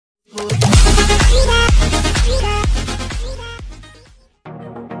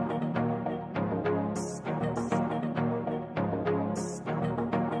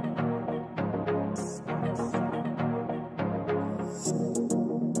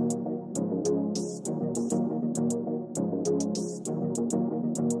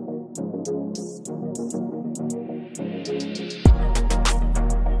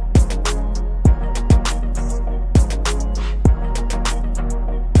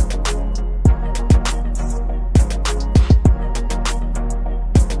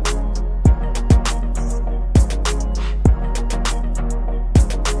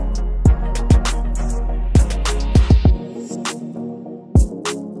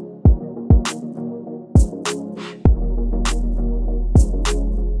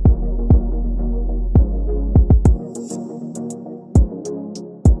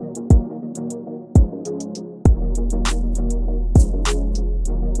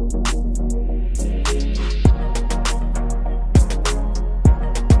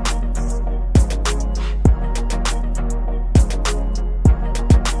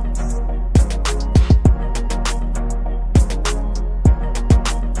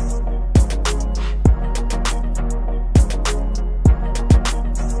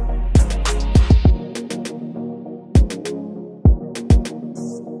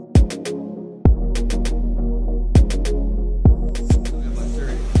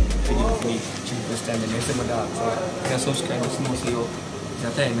this time, and you see my dog, so if you subscribe, you know, see you. It's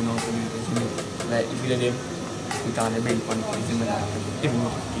a time, you know, to do this, you know. Like, if you let them put on the bell on it, you see my dog, every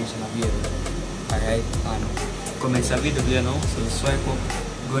notification of you. Alright, and comment the video below now, so swipe up,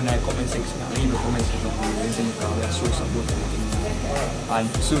 go in the comment section and leave a comment section for you, because we are so supportive.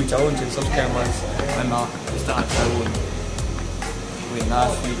 And so it's 100 subscribers, and now we start our own.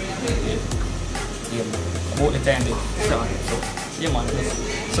 Last week, about the time they started, so yeah man, just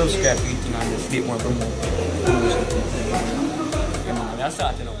subscribe to it and just get more promotion. Yeah man, we are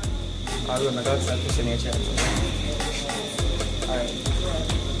starting now. Alright, I got to start pushing the chance. Alright,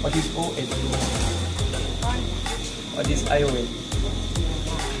 what is ON? What is ION?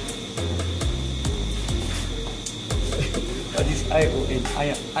 What is ION?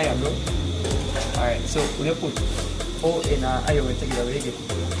 Iron, bro? Alright, so when you put O and ION together, what do you get?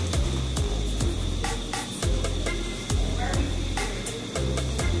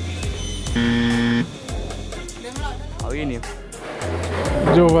 How are your name?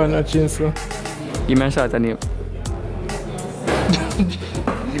 Jovan Achinso. Give me a shot of name.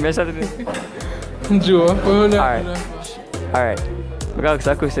 Give me a shot of name. Joe. Alright. Alright. We got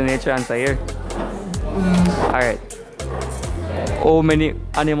a question in the answer here. Alright. How many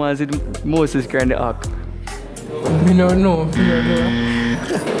animals did Moses carry in the ark? I don't know. I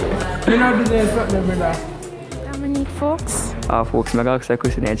don't do this, brother. How many folks? Folks, I got a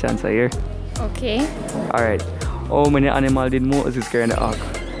question in the answer here. Okay. Alright. How many animals did Moses carry in the ark?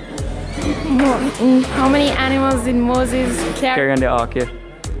 How many animals did Moses Carry in the ark, yeah.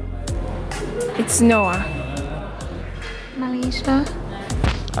 It's Noah. Malaysia.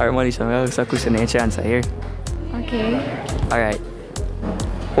 Alright, Malaysia, I got a question in the answer here. Okay. Alright.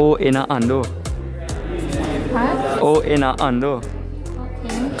 O in a ando. What? O in a ando.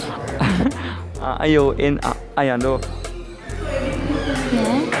 Okay. Ayo in a ayando.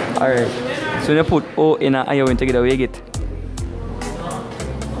 Yeah. Alright. So when you put O in a ayo in together, what you get?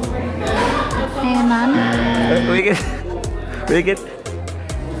 Ayanan. What you get? What you get?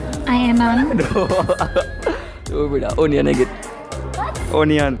 Ayanan. No. Oh, brother. Onion, I get. What?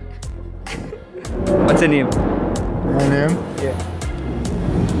 Onion. What's your name? My name? Yeah.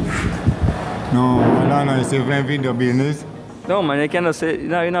 No, I don't know. It's a video business. No, man, you cannot say,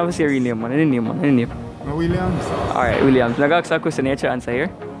 you never say your real name, man. Any name, man. Any name. No, Williams. Alright, Williams. I got a question, you answer here.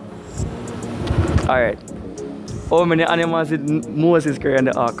 Alright. How many animals did Moses carry in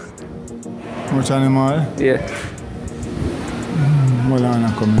the ark? Which animal? Yeah. Well, I'm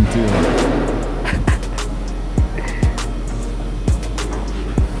not coming to you.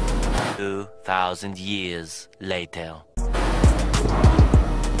 2,000 years later.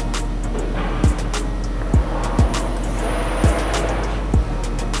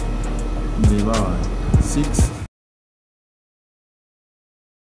 Diva, 6.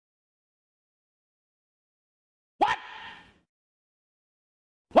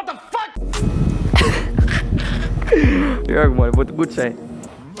 You're good, but good try.